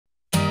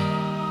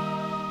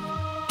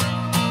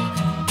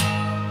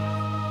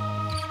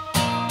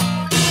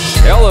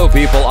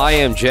people. I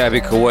am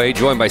Jaby KOAY,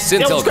 joined by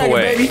SYNTELL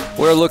KOAY.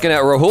 We're looking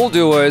at Rahul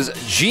Dua's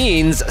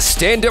Jeans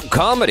stand-up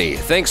comedy.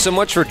 Thanks so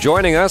much for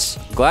joining us.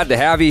 Glad to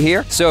have you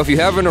here. So if you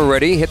haven't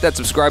already, hit that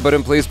subscribe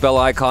button, please, bell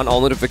icon,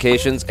 all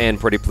notifications, and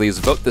pretty please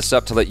vote this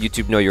up to let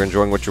YouTube know you're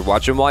enjoying what you're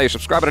watching. While you're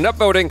subscribing and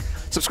upvoting,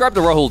 subscribe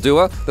to Rahul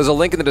Dua. There's a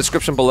link in the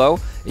description below.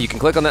 You can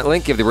click on that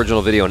link, give the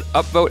original video an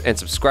upvote, and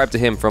subscribe to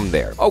him from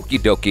there. Okie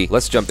dokie.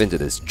 Let's jump into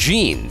this.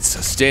 Jeans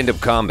stand-up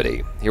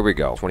comedy. Here we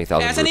go.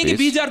 20,000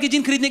 rupees.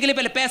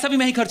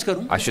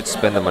 I should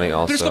spend the money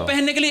also.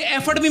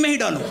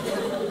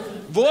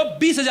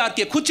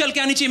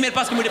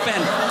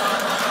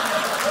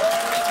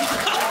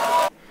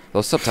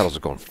 Those subtitles are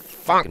going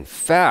fucking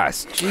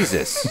fast.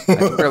 Jesus. I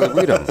can barely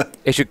read them.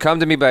 It should come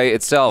to me by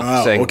itself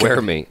saying, okay.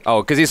 Wear me.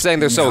 Oh, because he's saying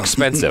they're so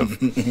expensive.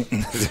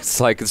 It's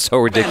like, it's so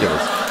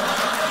ridiculous.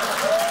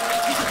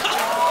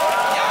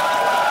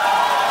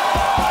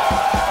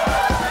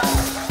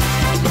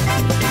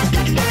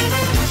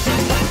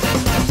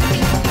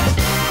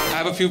 I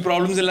have a few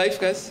problems in life,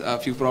 guys. A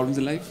few problems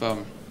in life.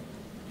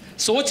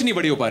 सोच नहीं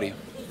बड़ी हो पा रही है.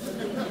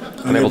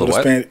 Unable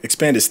to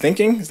expand his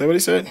thinking? Is that what he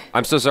said?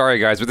 I'm so sorry,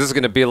 guys, but this is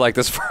going to be like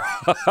this for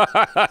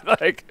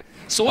like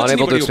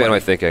unable to expand my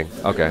thinking.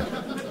 Okay.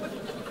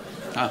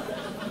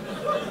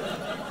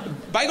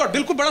 By God,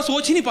 बिल्कुल बड़ा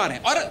सोच ही नहीं पा रहे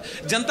हैं. और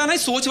जनता ना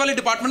इस सोच वाले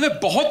डिपार्टमेंट में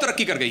बहुत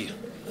तरक्की कर गई है.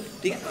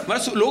 ठीक है?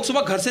 मतलब लोग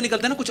सुबह घर से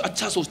निकलते हैं ना, कुछ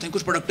अच्छा सोचते हैं,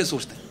 कुछ प्रोडक्टिव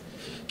सोचते हैं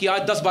कि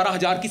आज 10-12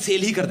 हज़ार की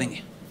सेल ही कर देंगे.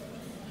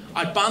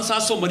 आज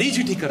 500-700 मरीज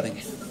ही ठीक कर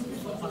देंगे.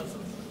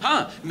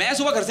 हाँ, मैं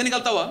सुबह घर से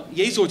निकलता हुआ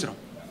यही सोच रहा हूँ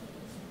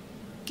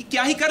कि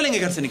क्या ही कर लेंगे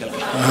घर से निकल के.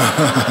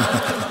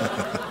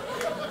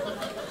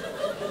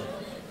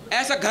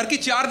 ऐसा घर की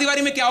चार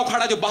दीवारी में क्या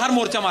उखाड़ा जो बाहर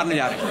मोर्चा मारने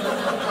जा रहे हैं.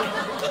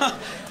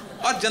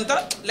 और जनता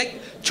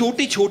लाइक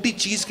छोटी छोटी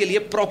चीज के लिए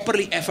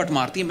प्रॉपरली एफर्ट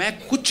मारती है. मैं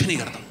कुछ नहीं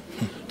करता.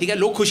 ठीक है,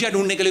 लोग खुशियां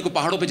ढूंढने के लिए कोई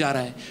पहाड़ों पे जा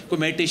रहा है, कोई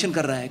मेडिटेशन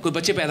कर रहा है, कोई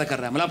बच्चे पैदा कर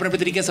रहा है. मतलब अपने अपने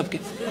तरीके सबके.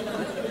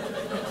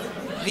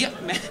 भैया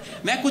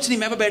मैं कुछ नहीं,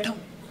 मैं बैठा हूं.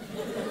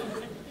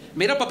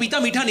 मेरा पपीता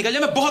मीठा निकल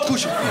जाए मैं बहुत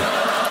खुश हूं.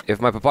 If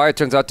my papaya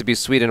turns out to be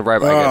sweet and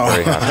ripe, I get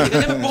very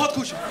happy. मैं बहुत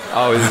खुश हूं.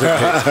 Oh, is it?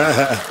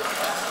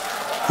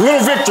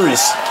 Little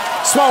victories,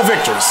 small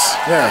victories.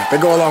 Yeah, they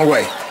go a long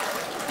way.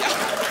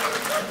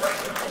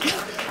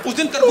 उस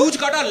दिन तरबूज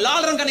काटा,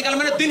 लाल रंग का निकाला,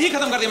 मैंने दिन ही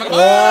खत्म कर दिया.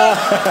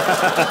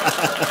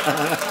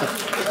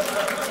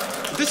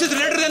 This is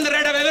redder than the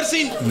red I've ever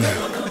seen.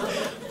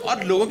 और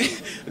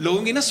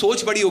लोगों की ना सोच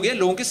बड़ी हो गई है,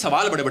 लोगों के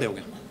सवाल बड़े बड़े हो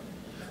गए.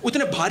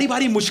 उतने भारी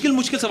भारी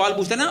मुश्किल सवाल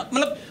पूछते हैं ना.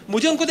 मतलब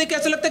मुझे उनको देख के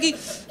ऐसा लगता है कि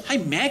हाय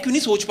मैं क्यों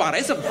नहीं सोच पा रहा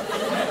है सब.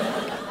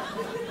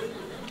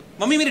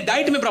 मम्मी मेरी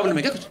डाइट में प्रॉब्लम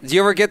है क्या कुछ? Do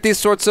you ever get these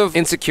sorts of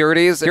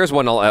insecurities? Here's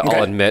one I'll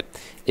admit.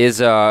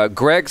 Is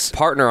Greg's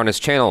partner on his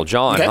channel,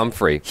 John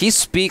Humphrey. He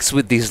speaks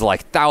with these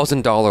like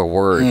 $1,000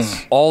 words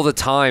all the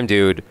time,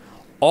 dude.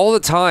 All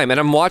the time. And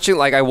I'm watching,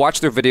 like, I watch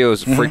their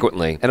videos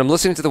frequently. And I'm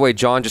listening to the way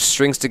John just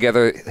strings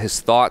together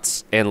his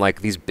thoughts and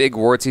like these big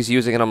words he's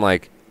using. And I'm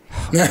like,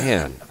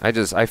 man, I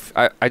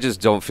just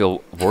don't feel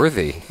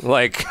worthy.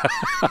 Like,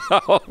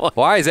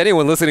 why is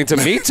anyone listening to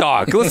me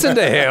talk? Listen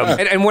to him.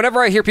 And whenever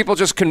I hear people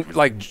just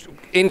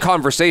in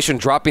conversation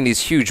dropping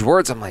these huge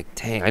words, I'm like,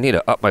 dang, I need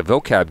to up my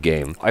vocab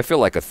game. I feel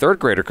like a third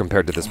grader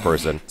compared to this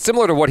person.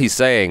 Similar to what he's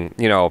saying,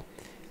 you know,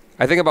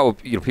 I think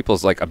about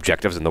people's like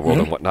objectives in the world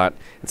and whatnot,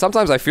 and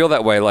sometimes I feel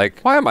that way. Like,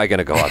 why am I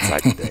going to go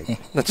outside today?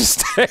 Not just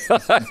stay.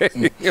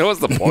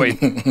 What's the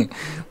point?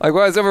 Like,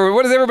 what is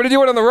everybody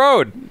doing on the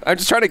road? I'm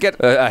just trying to get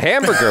a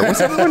hamburger. What's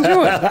everyone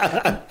doing?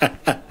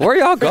 Where are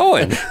y'all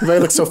going? They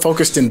look so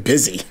focused and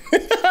busy.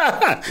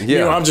 You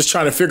know, I'm just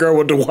trying to figure out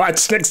what to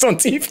watch next on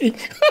TV.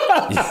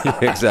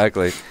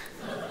 Exactly.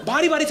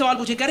 भारी भारी सवाल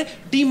पूछे, कह रहे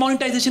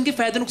demonetization के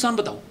फायदे नुकसान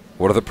बताओ.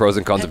 What are the pros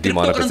and cons of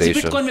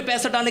demonetization? Bitcoin में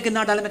पैसा डाले कि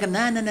ना डाले, मैं कहा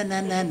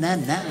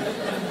ना.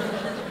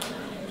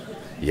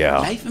 Yeah.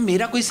 लाइफ में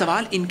मेरा कोई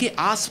सवाल इनके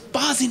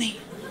आसपास ही नहीं.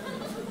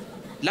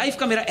 लाइफ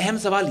का मेरा अहम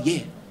सवाल ये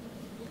है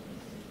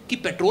कि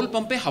पेट्रोल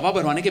पंप पे हवा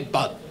भरवाने के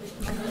बाद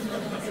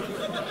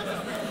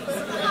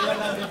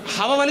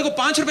हवा वाले को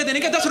 5 रुपए देने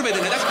के 10 रुपए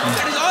देने.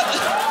 That is all.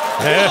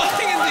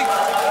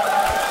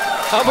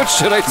 How much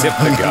should I tip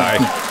the guy?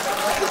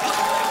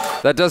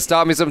 That does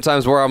stop me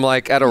sometimes where I'm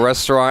like at a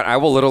restaurant, I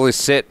will literally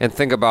sit and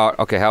think about,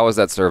 okay, how was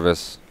that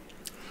service?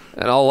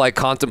 And I'll like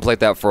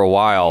contemplate that for a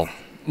while.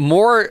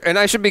 More, and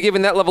I should be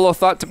giving that level of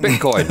thought to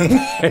Bitcoin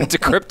and to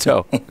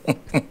crypto.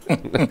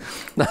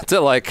 Not to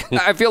like,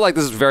 I feel like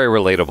this is very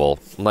relatable.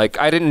 Like,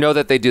 I didn't know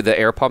that they do the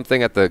air pump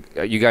thing at the,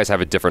 you guys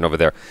have it different over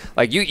there.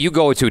 Like, you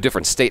go to a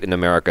different state in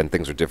America and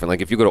things are different. Like,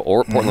 if you go to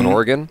Portland,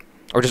 Oregon,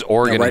 or just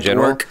Oregon in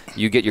general,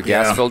 you get your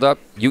gas filled up.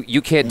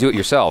 You can't do it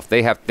yourself.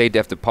 They'd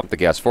have to pump the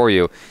gas for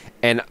you.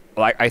 And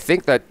like, I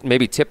think that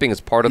maybe tipping is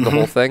part of the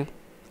whole thing.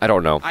 I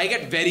don't know. I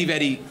get very,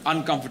 very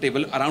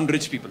uncomfortable around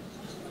rich people.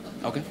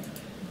 Okay?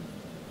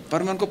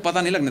 पर मैं उनको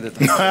पता नहीं लगने देता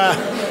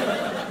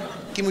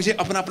कि मुझे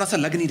अपना सा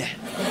लग नहीं रहा.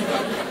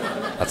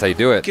 That's how you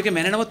do it. क्योंकि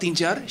मैंने ना वो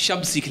 3-4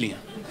 शब्द सीख लिए.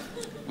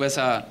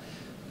 वैसा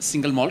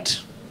single malt,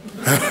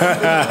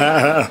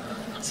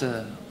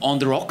 on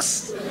the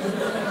rocks,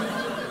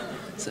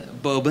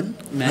 bourbon,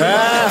 man.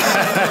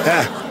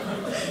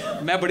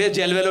 मैं बढ़िया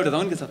जेल वेल उठाता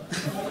हूँ उनके साथ.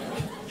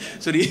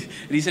 So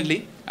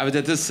recently, I was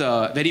at this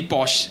very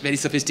posh, very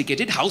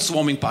sophisticated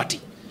housewarming party.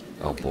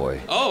 Oh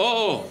boy.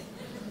 Oh.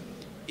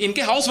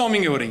 इनके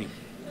housewarming हो रही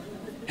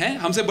हैं.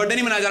 हमसे बर्थडे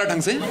नहीं मनाया जा रहा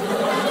ढंग से.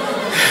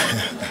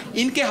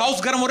 इनके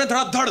हाउस गर्म हो रहे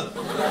हैं धड़.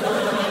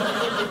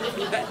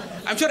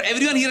 I'm sure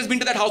everyone here has been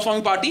to that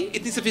housewarming party.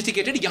 इतनी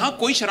sophisticated. यहाँ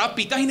कोई शराब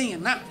पीता ही नहीं है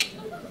ना.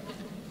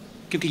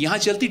 क्योंकि यहाँ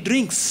चलती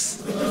drinks.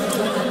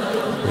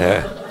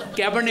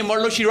 Cabernet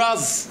Merlot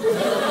Shiraz.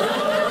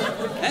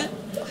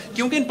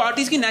 क्योंकि इन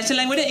पार्टीज की नेशनल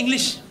लैंग्वेज है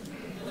इंग्लिश.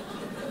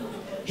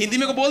 हिंदी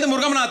में को बोल दे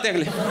मुर्गा बनाते हैं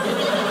अगले.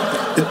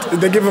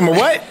 They give him a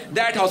what?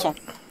 That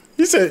housewarming.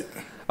 You said.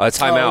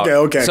 Time out.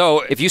 Okay.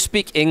 So, if you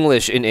speak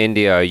English in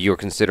India, you're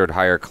considered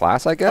higher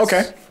class, I guess?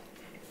 Okay.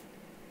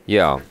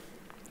 Yeah.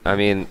 I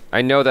mean,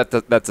 I know that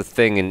that's a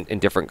thing in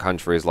different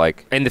countries.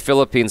 Like, in the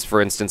Philippines,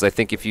 for instance, I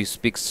think if you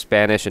speak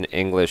Spanish and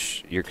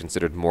English, you're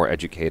considered more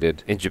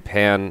educated. In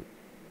Japan,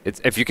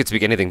 if you could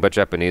speak anything but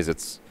Japanese,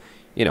 it's,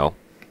 it's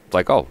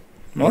like, oh.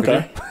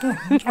 Okay.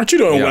 Aren't you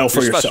doing well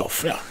for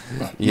yourself?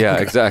 Yeah,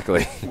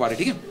 exactly.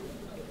 ठीक है.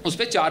 उस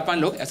पे 4-5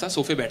 लोग ऐसा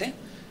सोफे बैठे.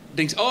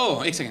 Drinks.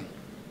 Oh, एक second.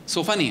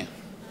 Sofa नहीं है.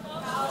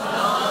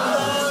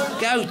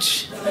 Couch.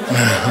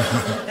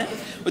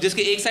 और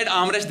जिसके एक साइड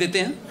आर्म रेस्ट देते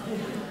हैं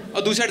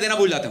और दूसरी साइड देना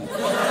भूल जाते हैं.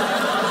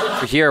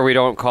 Here we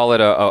don't call it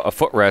a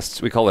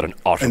footrest, we call it an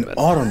ottoman. An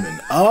ottoman.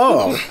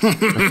 Oh.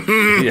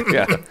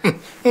 Yeah.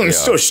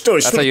 Stush.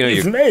 That's how you know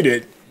you've made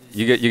it.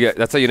 You get.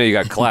 That's how you know you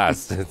got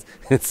class.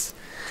 It's.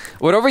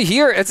 But over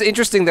here, it's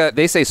interesting that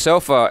they say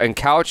sofa and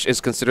couch is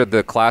considered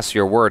the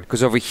classier word.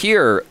 Because over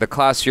here, the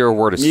classier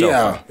word is sofa.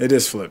 Yeah, it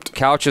is flipped.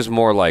 Couch is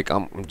more like,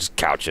 I'm just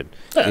couching,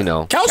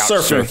 Couch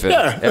surfing.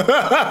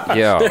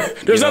 Yeah.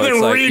 There's nothing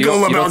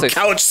regal about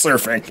couch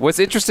surfing. What's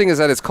interesting is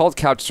that it's called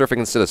couch surfing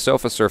instead of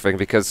sofa surfing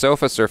because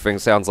sofa surfing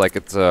sounds like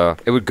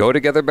it would go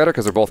together better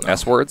because they're both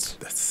S words.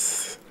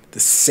 That's the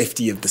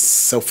safety of the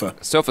sofa.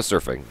 Sofa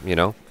surfing,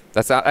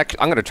 That's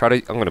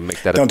actually, I'm gonna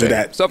make that. Don't do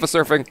that. Sofa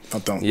surfing.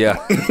 Don't. Yeah.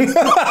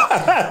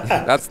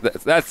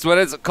 That's what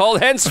it's called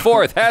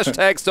henceforth.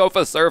 Hashtag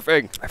sofa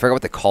surfing. I forgot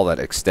what they call that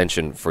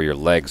extension for your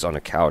legs on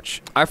a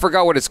couch. I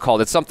forgot what it's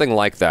called. It's something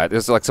like that.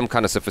 There's like some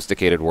kind of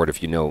sophisticated word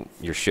if you know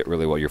your shit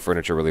really well, your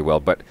furniture really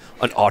well. But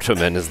an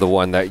ottoman is the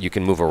one that you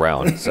can move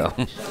around. So.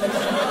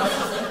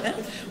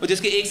 वो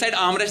जिसके एक side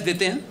arm rest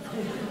देते हैं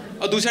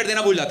और दूसरी side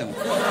देना भूल जाते हैं.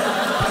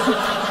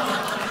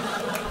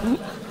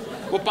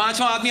 वो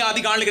पांचवा आदमी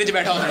आधी गांड लेकर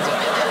बैठा होता है.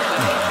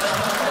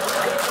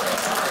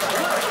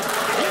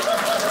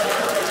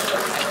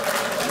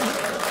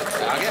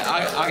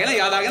 आगे ना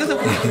याद आ गया ना सब.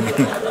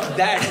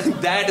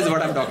 That is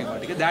what I'm talking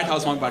about. ठीक है. That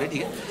housewarming party.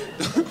 ठीक है.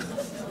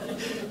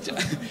 तो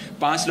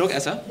 5 लोग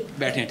ऐसा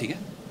बैठे हैं. ठीक है.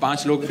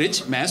 5 लोग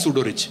रिच. मैं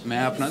सूडो रिच.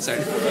 मैं अपना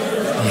साइड.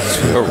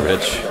 Pseudo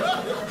rich.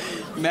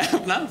 मैं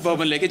अपना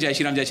बर्बन लेके जय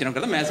श्री राम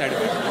करता. मैं साइड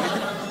पे.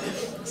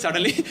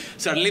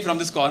 Suddenly from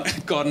this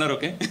corner,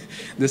 okay,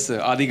 this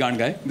Adi Gand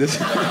guy, this.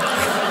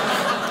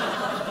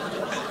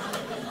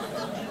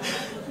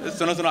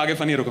 सुनो आगे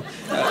फनी रुको.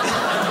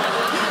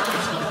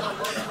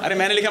 अरे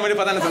मैंने लिखा मुझे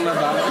पता नहीं सुनना.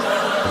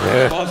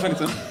 बहुत फनी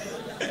सुनो.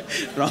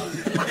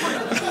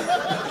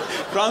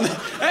 From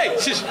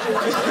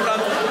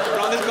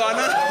this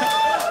corner.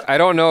 I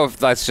don't know if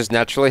that's just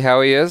naturally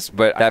how he is,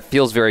 but that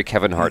feels very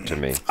Kevin Hart to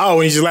me. Oh,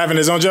 when he's just laughing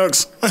at his own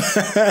jokes?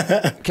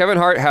 Kevin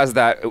Hart has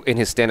that in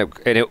his stand-up,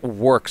 and it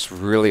works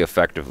really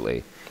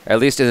effectively. At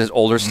least in his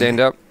older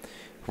stand-up,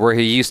 where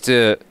he used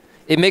to...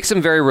 It makes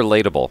him very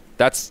relatable.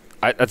 It's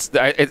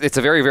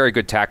a very, very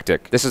good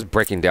tactic. This is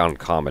breaking down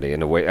comedy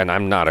in a way, and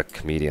I'm not a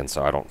comedian,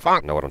 so I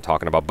don't know what I'm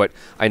talking about. But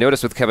I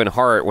noticed with Kevin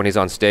Hart, when he's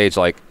on stage,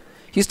 like,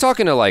 he's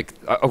talking to like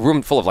a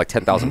room full of like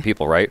 10,000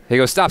 people, right? He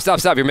goes, stop,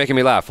 you're making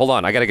me laugh. Hold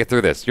on, I gotta get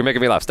through this. You're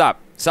making me laugh.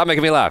 Stop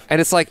making me laugh. And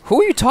it's like, who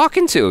are you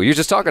talking to? You're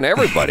just talking to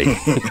everybody,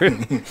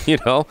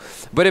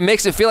 But it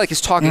makes it feel like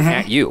he's talking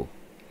at you,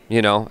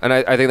 And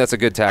I think that's a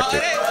good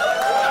tactic.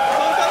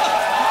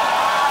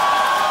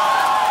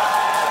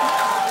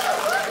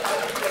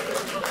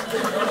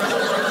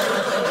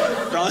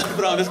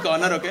 From this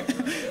corner, okay?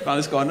 From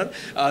this corner,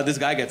 this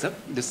guy gets up.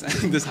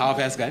 This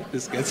half-ass guy.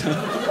 This gets up,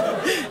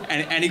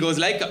 and he goes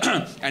like,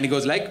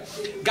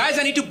 guys,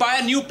 I need to buy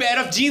a new pair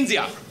of jeans,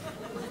 yeah.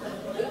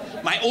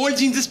 My old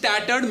jeans is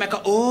tattered. मैं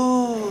कहा,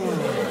 oh,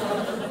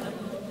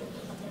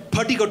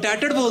 फटी को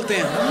tattered बोलते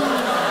हैं.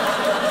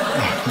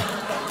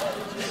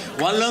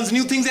 One learns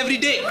new things every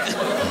day.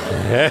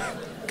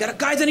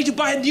 Guys, I need to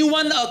buy a new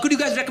one. Could you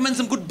guys recommend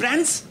some good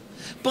brands?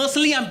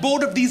 Personally, I'm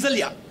bored of diesel,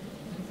 yeah.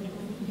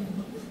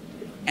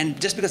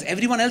 And just because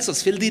everyone else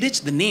was filthy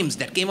rich, the names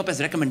that came up as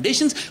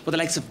recommendations were the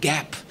likes of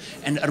Gap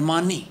and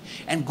Armani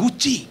and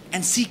Gucci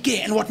and CK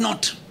and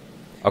whatnot.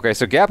 Okay,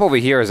 so Gap over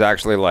here is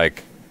actually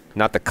like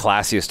not the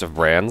classiest of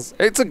brands.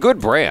 It's a good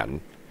brand.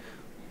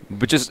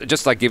 But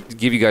just like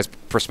give you guys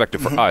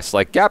perspective for us,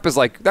 like Gap is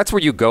like, that's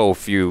where you go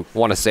if you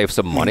want to save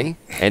some money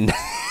and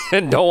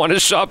don't want to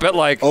shop at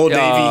like Old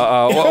Navy.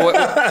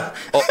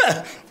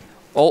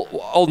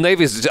 Old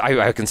Navy is,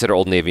 I consider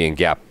Old Navy and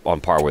Gap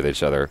on par with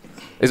each other.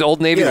 Is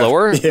Old Navy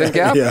lower than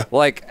Gap? Yeah.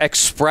 Like,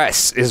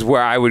 Express is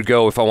where I would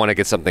go if I want to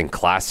get something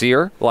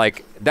classier.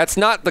 Like, that's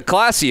not the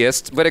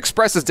classiest, but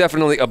Express is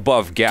definitely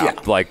above Gap. Yeah.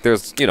 Like,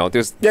 there's, you know,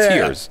 there's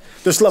tiers.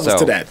 There's levels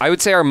to that. I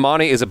would say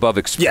Armani is above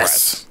Express.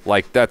 Yes.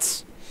 Like,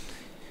 that's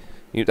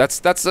you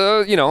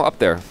know, up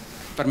there.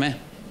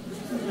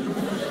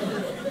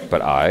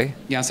 But I,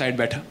 यहाँ side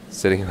बैठा,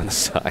 sitting on the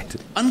side,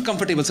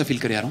 uncomfortable सा feel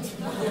कर रहा हूँ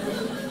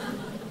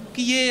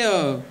कि ये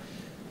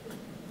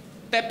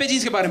Pepe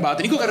jeans के बारे में बात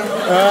नहीं क्यों कर रहा हूँ?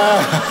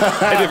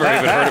 I never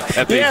even heard of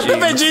Pepe jeans.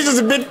 Pepe jeans was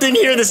a big thing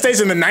here in the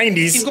States in the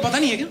 90s. इनको पता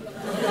नहीं है क्या?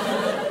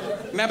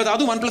 मैं बता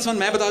दूँ 1+1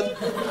 मैं बता दूँ.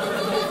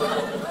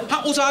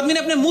 हाँ, उस आदमी ने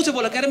अपने मुंह से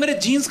बोला, कह रहे मेरे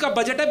जीन्स का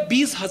बजट है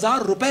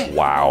 20,000 रुपए.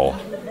 Wow.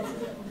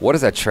 What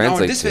does that translate to?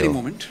 Now at this very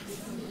moment,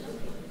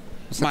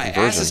 my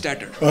ass is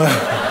tattered.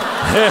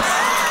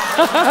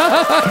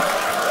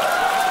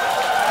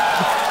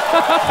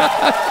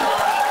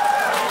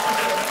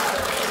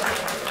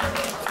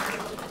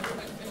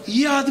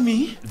 ये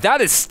आदमी.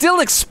 That is still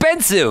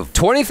expensive.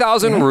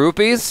 20,000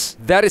 rupees.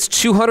 That is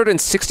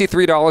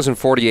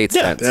 $263.48.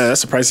 Yeah,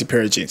 that's a pricey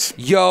pair of jeans.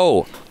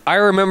 Yo, I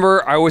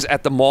remember I was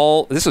at the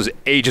mall. This was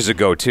ages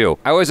ago too.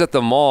 I was at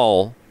the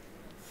mall,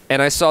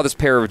 and I saw this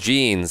pair of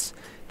jeans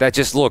that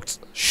just looked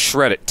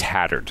shredded,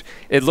 tattered.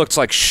 It looked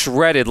like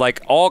shredded,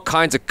 like all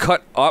kinds of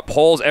cut up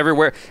holes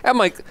everywhere. I'm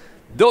like,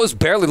 those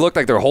barely look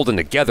like they're holding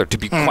together, to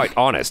be quite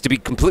honest. To be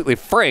completely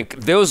frank,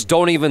 those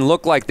don't even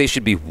look like they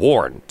should be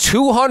worn.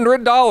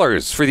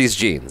 $200 for these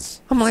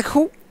jeans. I'm like,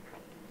 who?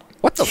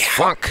 What the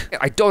fuck?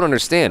 I don't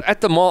understand.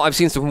 At the mall, I've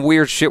seen some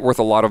weird shit worth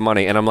a lot of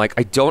money, and I'm like,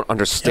 I don't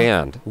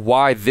understand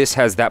why this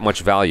has that much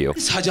value.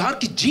 10,000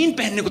 की gene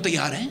पहनने को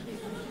तैयार हैं?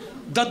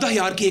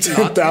 10,000 की एक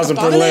लात. 10,000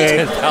 per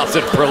leg.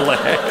 10,000 per leg.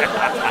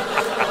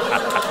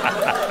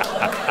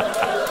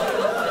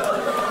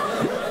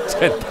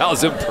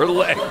 10,000 per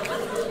leg.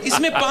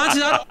 इसमें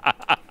 5,000.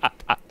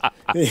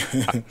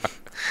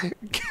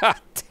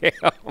 God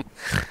damn.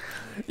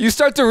 You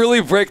start to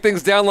really break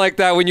things down like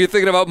that when you're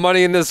thinking about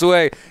money in this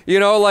way. You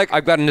know, like,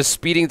 I've gotten a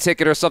speeding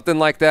ticket or something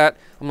like that.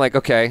 I'm like,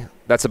 okay,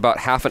 that's about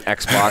half an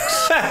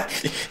Xbox.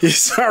 You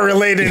start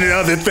relating to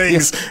other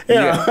things.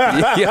 Yeah.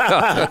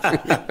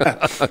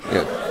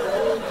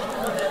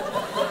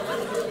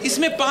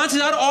 इसमें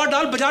 5,000 और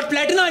डाल Bajaj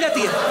Platina आ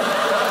जाती है.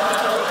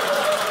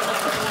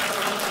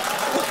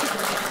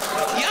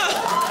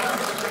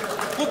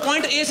 वो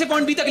point A से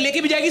point B तक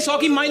लेके भी जाएगी, 100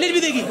 की माइलेज भी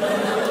देगी.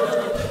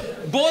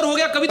 बोर हो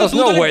गया कभी तो.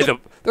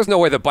 There's no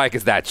way the bike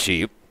is that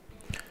cheap.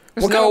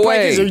 There's what kind of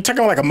bike is it? Are you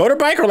talking like a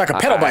motorbike or like a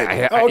pedal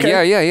bike?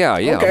 Okay. Yeah,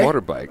 okay. A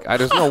motorbike.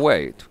 There's no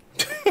way.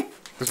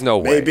 There's no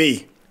way.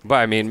 Maybe. But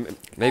I mean,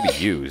 maybe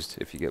used.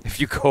 If you get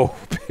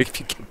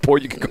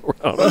bored, you can go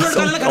around.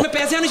 घर में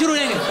पैसे आने शुरू हो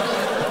जाएंगे.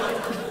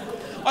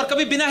 और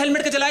कभी बिना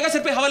हेलमेट के चलाएगा,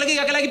 सिर पे हवा लगेगी,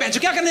 क्या करेगी, बेंच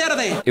क्या करने जा रहा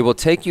था ये? It will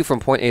take you from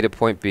point A to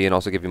point B and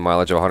also give you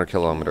mileage of 100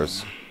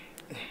 kilometers.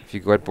 If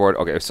you get bored,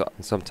 okay, so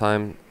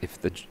sometime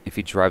if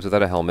he drives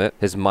without a helmet,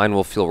 his mind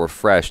will feel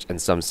refreshed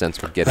and some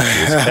sense would get into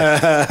his head.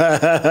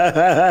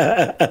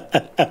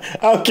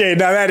 Okay,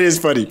 now that is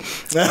funny.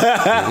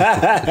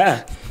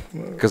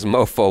 Because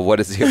mofo, what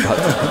was he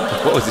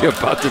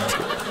about to do?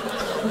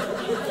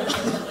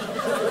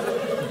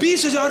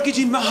 20,000 की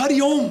gene में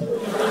हरिओम.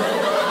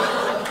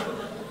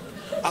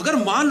 अगर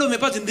मान लो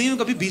मेरे पास जिंदगी में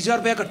कभी 20,000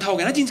 रुपया इकट्ठा हो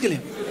गया ना जीन्स के लिए,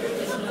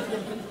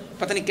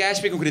 पता नहीं कैश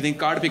पे क्यों खरीदेंगे,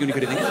 कार्ड पे क्यों नहीं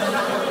खरीदेंगे.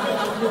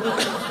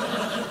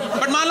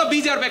 बट मान लो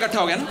 20,000 रुपया इकट्ठा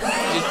हो गया ना.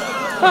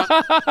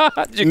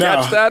 Did you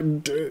catch that?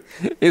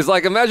 He's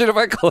like, imagine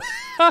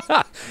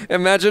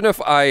if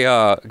I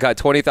got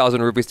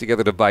 20,000 rupees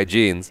together to buy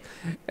jeans,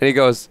 and he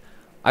goes,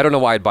 I don't know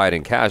why I'd buy it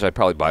in cash. I'd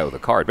probably buy it with a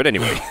card. But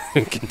anyway,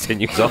 it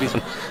continues on.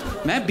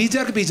 मैं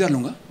 20,000 के 20,000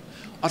 लूंगा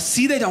और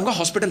सीधे जाऊंगा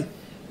hospital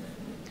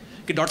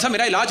कि doctor साहब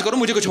मेरा इलाज करो,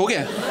 मुझे कुछ हो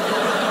गया.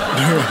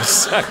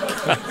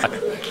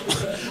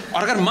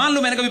 और अगर मान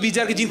लो मैंने कभी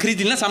 20,000 की जीन खरीद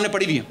ली ना, सामने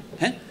पड़ी हुई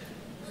है,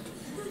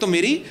 तो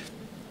मेरी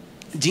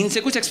जीन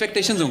से कुछ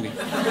एक्सपेक्टेशंस होंगी.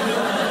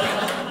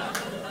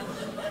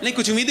 नहीं,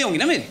 कुछ उम्मीदें होंगी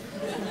ना मेरी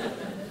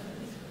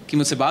कि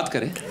मुझसे बात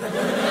करे.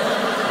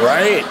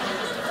 Right.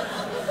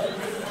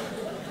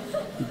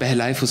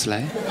 बहलाए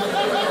फुसलाए,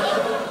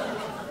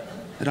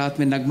 रात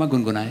में नगमा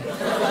गुनगुनाए,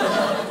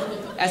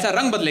 ऐसा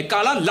रंग बदले,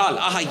 काला लाल,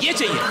 आहा ये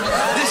चाहिए.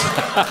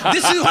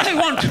 This is what I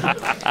want.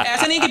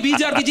 ऐसा नहीं कि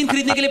 20,000 की जीन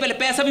खरीदने के लिए पहले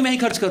पैसा भी मैं ही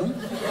खर्च करूं,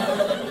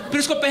 फिर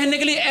उसको पहनने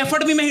के लिए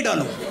एफर्ट भी मैं ही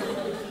डालूं.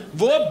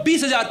 वो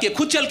 20,000 की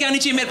खुद चल के आनी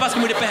चाहिए मेरे पास कि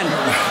मुझे पहन.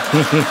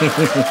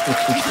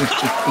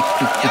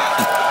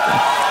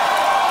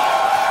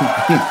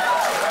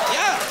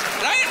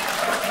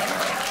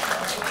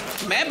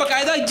 मैं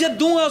बकायदा इज्जत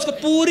दूंगा उसको,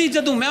 पूरी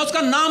इज्जत दूंगा. मैं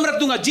उसका नाम रख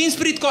दूंगा, जीन्स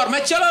प्रीत कौर. मैं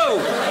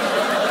चलो,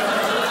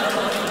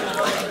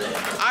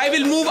 I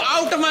will move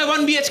out of my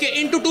 1 BHK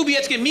into 2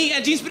 BHK. Me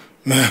and jeans.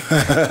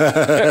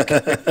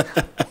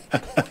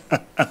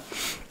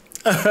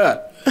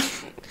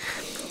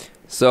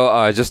 So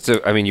I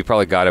mean, you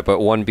probably got it, but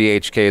 1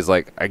 BHK is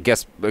like, I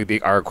guess,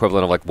 our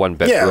equivalent of like 1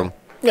 bedroom.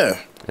 Yeah.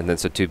 And then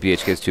so 2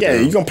 BHK is 2 bedrooms. Yeah,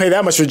 you're going to pay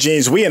that much for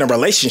jeans. We in a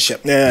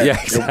relationship.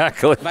 Yeah,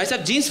 exactly. भाई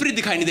साहब jeans free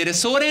दिखाई नहीं दे रहे,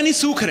 सो रहे हैं नहीं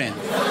सूख रहे हैं.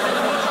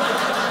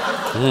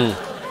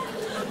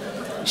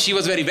 She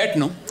was very wet,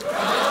 no?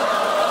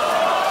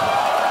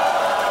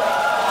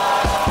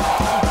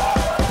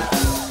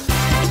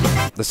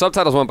 The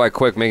subtitles went by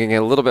quick, making it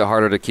a little bit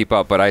harder to keep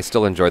up, but I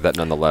still enjoyed that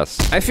nonetheless.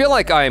 I feel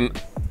like I'm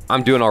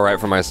doing all right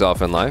for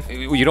myself in life.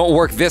 You don't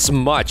work this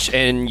much,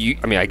 and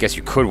I mean, I guess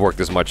you could work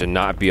this much and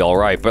not be all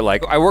right, but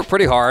like, I work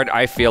pretty hard.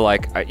 I feel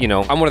like, you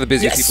know, I'm one of the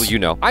busiest people you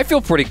know. I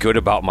feel pretty good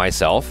about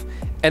myself.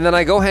 And then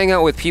I go hang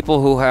out with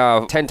people who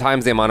have 10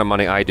 times the amount of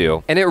money I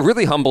do, and it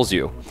really humbles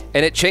you,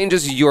 and it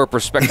changes your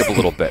perspective a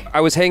little bit.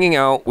 I was hanging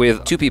out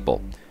with two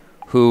people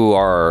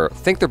who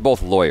think they're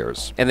both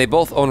lawyers, and they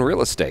both own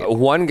real estate.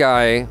 One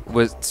guy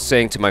was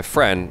saying to my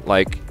friend,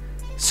 like,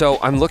 so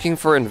I'm looking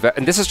for and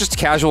this is just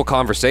casual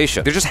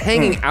conversation. They're just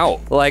hanging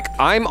out. Like,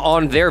 I'm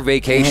on their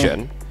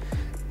vacation,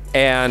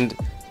 and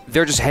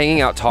they're just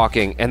hanging out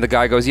talking, and the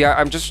guy goes, yeah,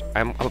 I'm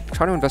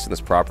trying to invest in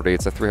this property.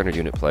 It's a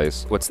 300-unit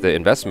place. What's the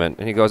investment?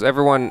 And he goes,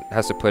 everyone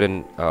has to put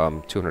in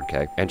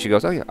 200K. And she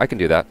goes, oh yeah, I can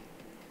do that.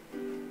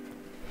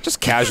 Just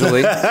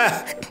casually.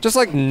 Just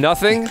like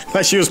nothing.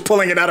 Like she was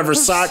pulling it out of her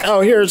sock.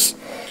 Oh, here's...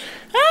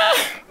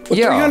 Will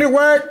 300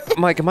 work?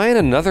 I'm like, am I in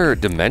another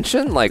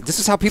dimension? Like, this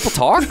is how people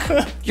talk?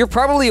 You're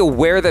probably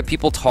aware that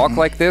people talk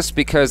like this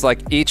because,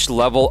 like, each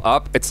level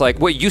up, it's like,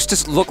 what used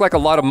to look like a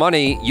lot of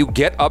money, you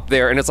get up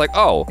there and it's like,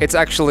 oh, it's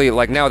actually,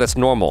 like, now that's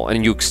normal,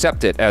 and you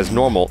accept it as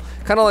normal.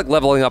 Kind of like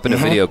leveling up in a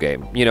video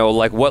game. You know,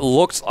 like, what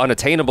looks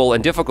unattainable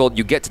and difficult,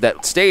 you get to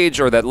that stage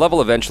or that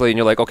level eventually, and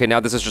you're like, okay, now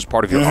this is just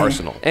part of your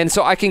arsenal. And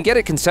so I can get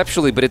it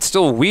conceptually, but it's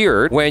still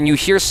weird when you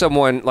hear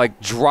someone, like,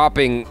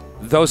 dropping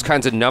those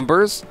kinds of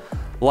numbers,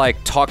 like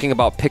talking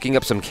about picking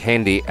up some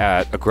candy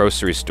at a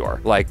grocery store,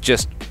 like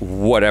just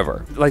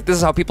whatever. Like, this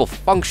is how people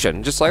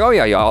function. Just like, oh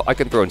yeah, I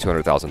can throw in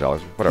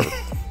 $200,000, whatever.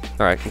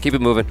 All right, keep it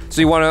moving.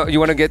 So you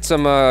wanna get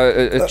some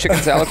chicken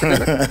salad for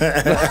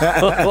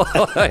dinner?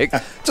 Like,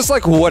 just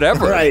like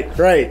whatever.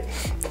 Right.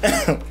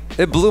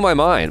 It blew my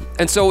mind.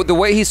 And so the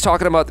way he's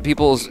talking about the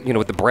people's, you know,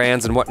 with the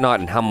brands and whatnot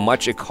and how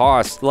much it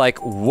costs, like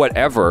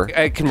whatever,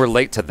 I can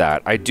relate to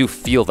that. I do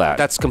feel that.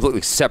 That's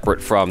completely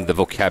separate from the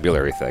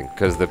vocabulary thing,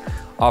 because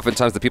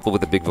oftentimes the people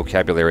with the big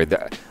vocabulary,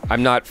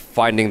 I'm not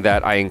finding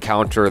that I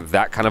encounter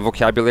that kind of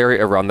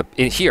vocabulary around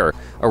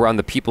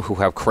the people who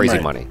have crazy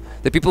money.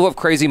 The people who have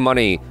crazy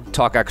money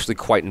talk actually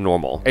quite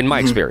normal, in my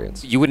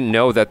experience. You wouldn't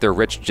know that they're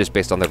rich just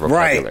based on their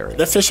vocabulary. Right.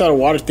 That fish out of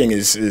water thing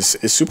is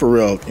super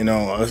real, you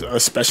know,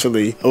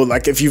 especially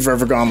like if you've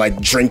ever gone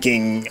like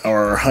drinking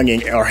or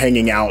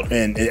hanging out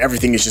and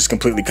everything is just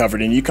completely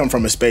covered, and you come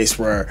from a space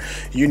where,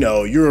 you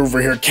know, you're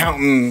over here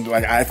counting,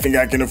 like, I think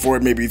I can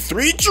afford maybe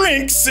 3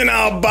 drinks and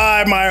I'll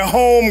buy my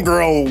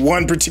homegirl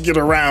one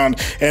particular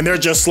round, and they're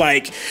just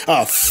like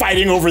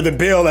fighting over the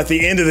bill at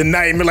the end of the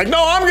night, and they're like,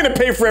 no, I'm gonna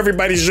pay for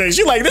everybody's drinks.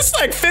 You're like, this is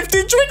like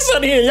 50 drinks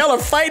on here, and y'all are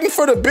fighting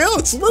for the bill.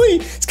 It's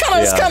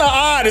kind of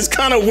odd. It's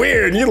kind of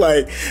weird. And you're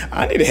like,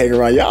 I need to hang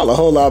around y'all a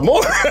whole lot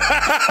more.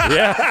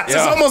 It's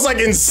almost like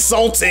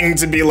insulting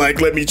to be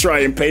like, let me try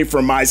and pay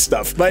for my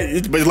stuff.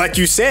 But like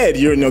you said,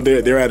 you know,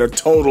 they're at a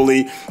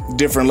totally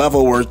different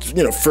level where,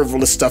 you know,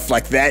 frivolous stuff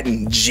like that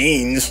and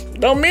jeans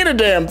don't mean a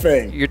damn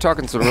thing. You're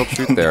talking some real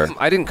truth there.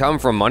 I didn't come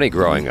from money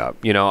growing up.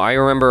 You know, I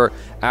remember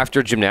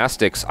after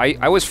gymnastics,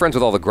 I was friends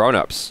with all the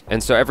grown-ups.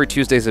 And so every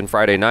Tuesdays and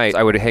Friday nights,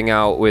 I would hang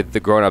out with the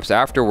grown-ups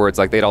afterwards.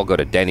 Like, they'd all go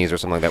to Denny's or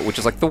something like that, which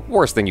is like the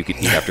worst thing you could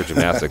eat after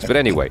gymnastics. But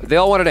anyway, they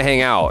all wanted to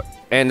hang out.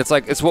 And it's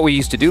like, it's what we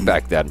used to do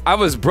back then. I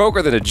was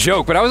broker than a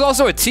joke, but I was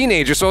also a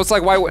teenager. So it's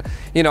like, why,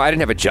 you know, I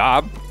didn't have a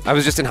job. I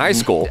was just in high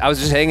school. I was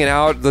just hanging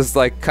out, this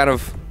like kind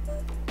of...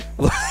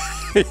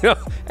 You know,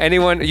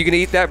 anyone, you gonna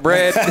eat that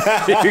bread?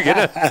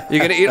 you're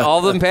gonna eat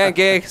all them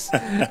pancakes?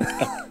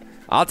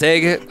 I'll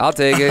take it.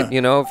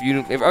 You know,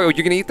 oh,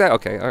 you're gonna eat that?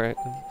 Okay, all right.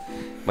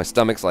 My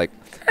stomach's like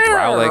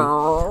growling.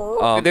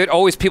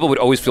 People would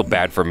always feel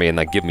bad for me and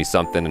like give me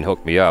something and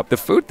hook me up. The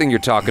food thing you're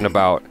talking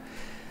about,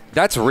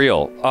 that's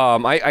real.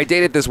 I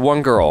dated this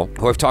one girl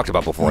who I've talked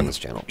about before on this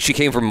channel. She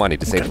came from money,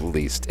 to say the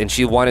least, and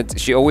she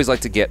always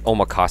liked to get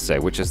omakase,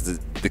 which is the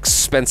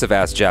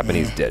expensive-ass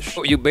Japanese dish.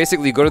 You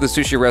basically go to the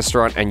sushi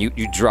restaurant and you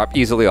drop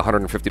easily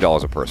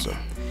 $150 a person.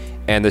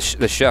 And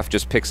the chef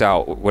just picks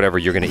out whatever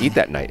you're gonna eat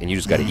that night, and you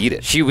just gotta eat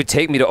it. She would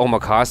take me to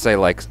omakase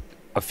like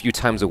a few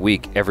times a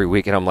week, every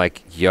week, and I'm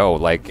like, yo,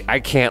 like, I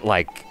can't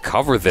like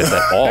cover this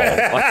at all.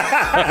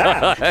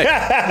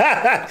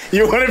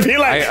 You want to be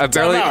like, I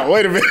barely,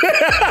 wait a minute.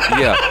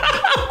 Yeah,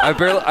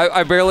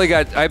 I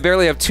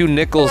barely have 2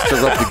 nickels to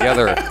rub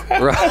together.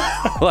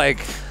 Like,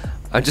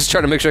 I'm just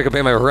trying to make sure I can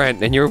pay my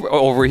rent, and you're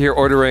over here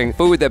ordering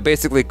food that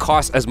basically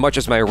costs as much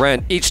as my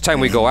rent each time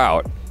we go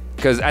out.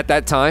 Because at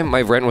that time,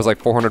 my rent was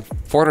like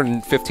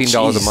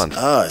 $415 a month.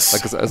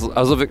 Like,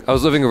 I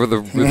was living with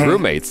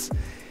roommates.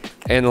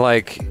 And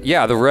like,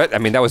 yeah, the rent, I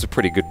mean, that was a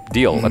pretty good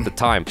deal at the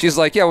time. She's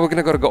like, yeah, we're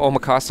gonna go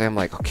omakase. I'm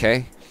like,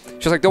 okay.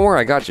 She's like, don't worry,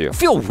 I got you. I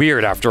feel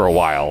weird after a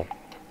while,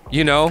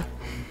 you know?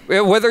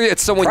 Whether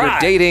it's someone you're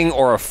dating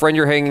or a friend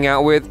you're hanging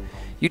out with,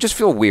 you just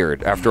feel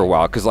weird after a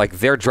while because like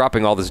they're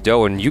dropping all this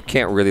dough and you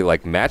can't really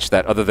like match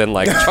that other than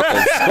like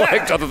chuckles,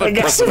 like other than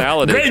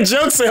personality. Great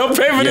jokes to help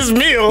pay for this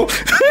meal.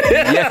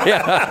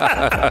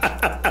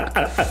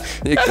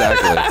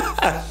 Exactly.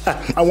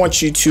 I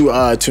want you to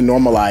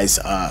normalize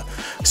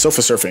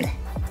sofa surfing.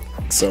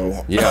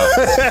 So yeah,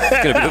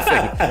 it's gonna be the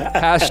thing.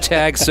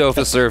 Hashtag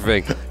sofa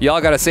surfing.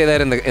 Y'all gotta say that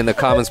in the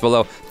comments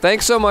below.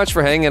 Thanks so much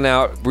for hanging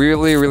out.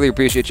 Really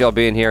appreciate y'all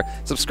being here.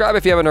 Subscribe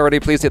if you haven't already.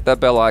 Please hit that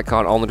bell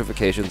icon, all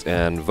notifications,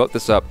 and vote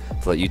this up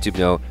to let YouTube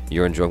know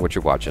you're enjoying what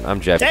you're watching. I'm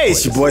Jaby. Hey,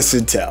 it's your boy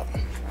SYNTELL.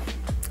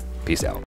 Peace out.